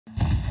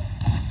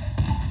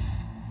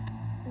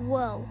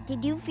Whoa,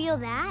 did you feel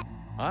that?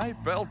 I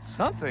felt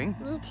something.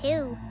 Me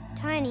too.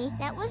 Tiny,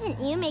 that wasn't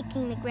you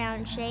making the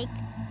ground shake,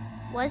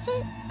 was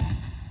it?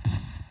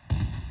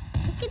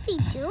 Who could be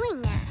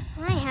doing that?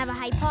 I have a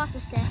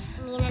hypothesis.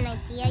 You mean an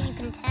idea you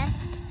can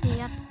test?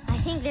 Yep. I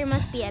think there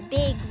must be a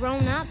big,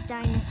 grown-up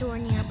dinosaur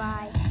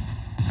nearby.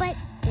 But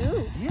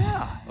who?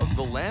 Yeah,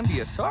 the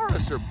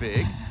Lambeosaurus are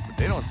big, but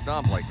they don't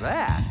stomp like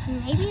that.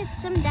 Maybe it's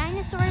some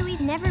dinosaur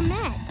we've never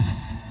met.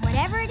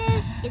 Whatever it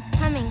is, it's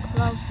coming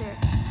closer.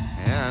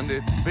 And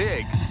it's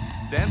big.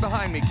 Stand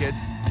behind me, kids.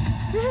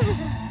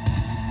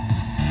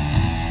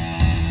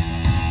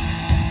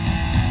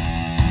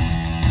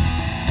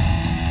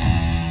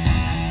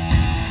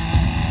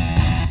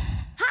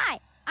 Hi,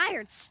 I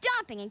heard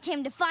stomping and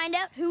came to find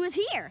out who was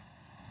here.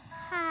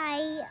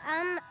 Hi,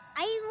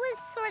 I was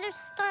sort of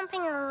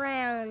stomping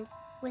around.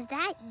 Was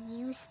that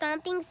you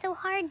stomping so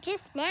hard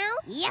just now?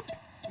 Yep,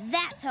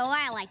 that's how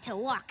I like to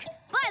walk.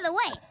 By the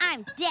way,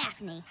 I'm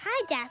Daphne.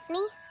 Hi,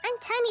 Daphne. I'm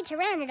Tiny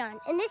Pteranodon,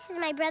 and this is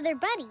my brother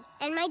Buddy,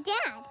 and my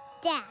dad,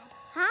 Dad.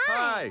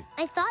 Hi.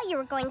 I thought you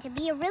were going to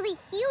be a really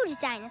huge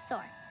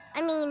dinosaur.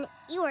 I mean,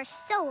 you were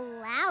so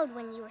loud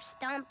when you were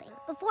stomping,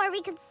 before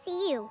we could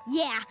see you.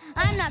 Yeah,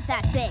 I'm not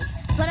that big,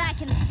 but I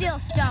can still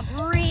stomp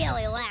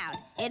really loud.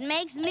 It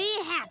makes me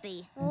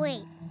happy.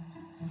 Wait,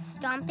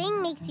 stomping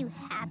makes you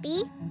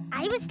happy?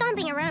 I was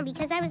stomping around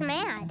because I was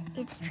mad.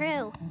 It's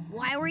true.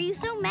 Why were you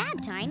so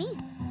mad, Tiny?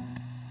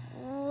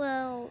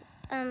 Well,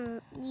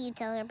 you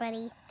tell her,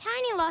 Buddy.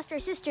 Tiny lost her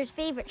sister's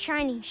favorite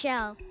shiny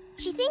shell.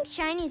 She thinks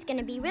Shiny's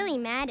gonna be really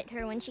mad at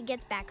her when she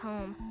gets back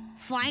home.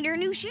 Find her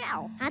new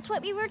shell. That's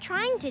what we were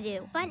trying to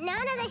do. But none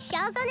of the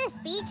shells on this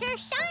beach are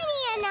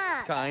shiny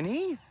enough.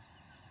 Tiny,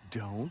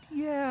 don't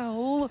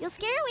yell. You'll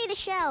scare away the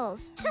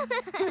shells.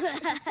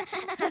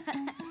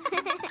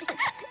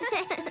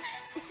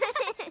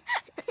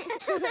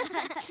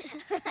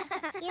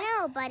 You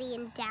know, Buddy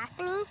and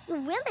Daphne, you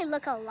really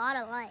look a lot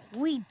alike.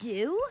 We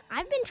do?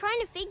 I've been trying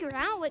to figure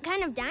out what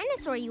kind of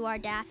dinosaur you are,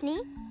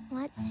 Daphne.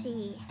 Let's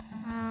see.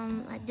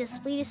 A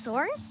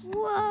Daspletosaurus?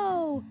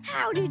 Whoa!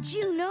 How did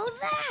you know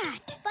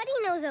that? Buddy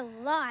knows a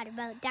lot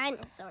about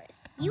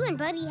dinosaurs. You and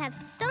Buddy have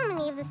so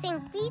many of the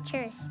same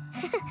features.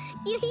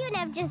 You even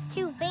have just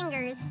 2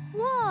 fingers.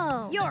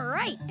 Whoa! You're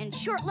right, and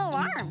short little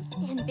arms.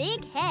 And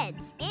big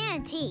heads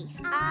and teeth.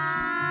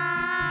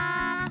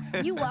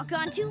 You walk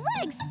on 2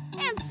 legs,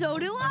 and so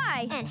do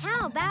I. And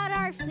how about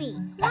our feet?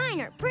 Mine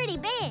are pretty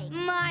big.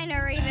 Mine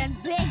are even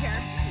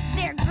bigger.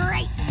 They're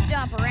great to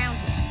stomp around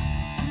with.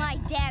 My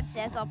dad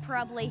says I'll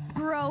probably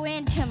grow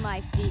into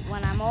my feet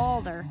when I'm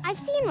older. I've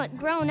seen what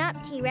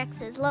grown-up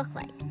T-Rexes look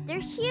like. They're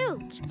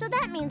huge, so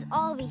that means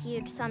I'll be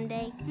huge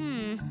someday.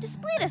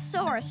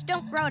 Daspletosaurus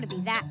don't grow to be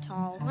that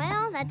tall.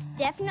 Well, that's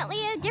definitely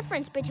a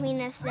difference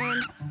between us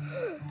then.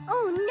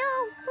 Oh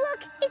no,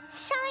 look,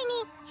 it's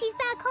Shiny. She's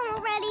back home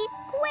already.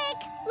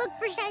 Quick, look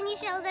for shiny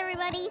shells,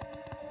 everybody.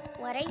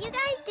 What are you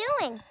guys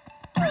doing?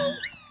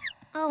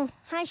 Oh,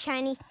 hi,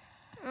 Shiny.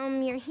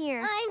 You're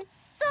here. I'm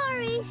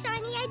sorry,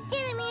 Shiny. I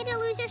didn't mean to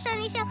lose your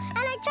shiny shell, and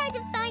I tried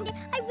to find it.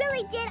 I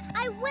really did.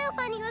 I will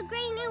find you a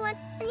great new one,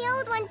 and the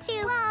old one,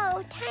 too.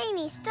 Whoa,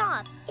 Tiny,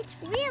 stop. It's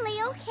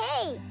really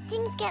okay.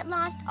 Things get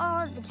lost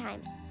all of the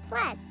time.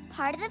 Plus,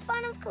 part of the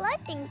fun of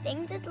collecting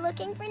things is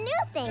looking for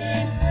new things.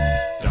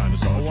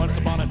 Dinosaur. Once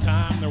upon a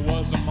time, there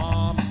was a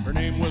mom. Her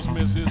name was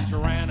Mrs.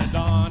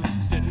 Pteranodon.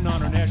 Sitting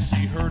on her nest,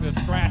 she heard a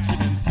scratching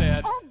and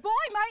said, Oh boy,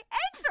 my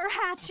eggs are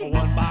hatching!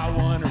 One by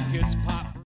one, her kids popped.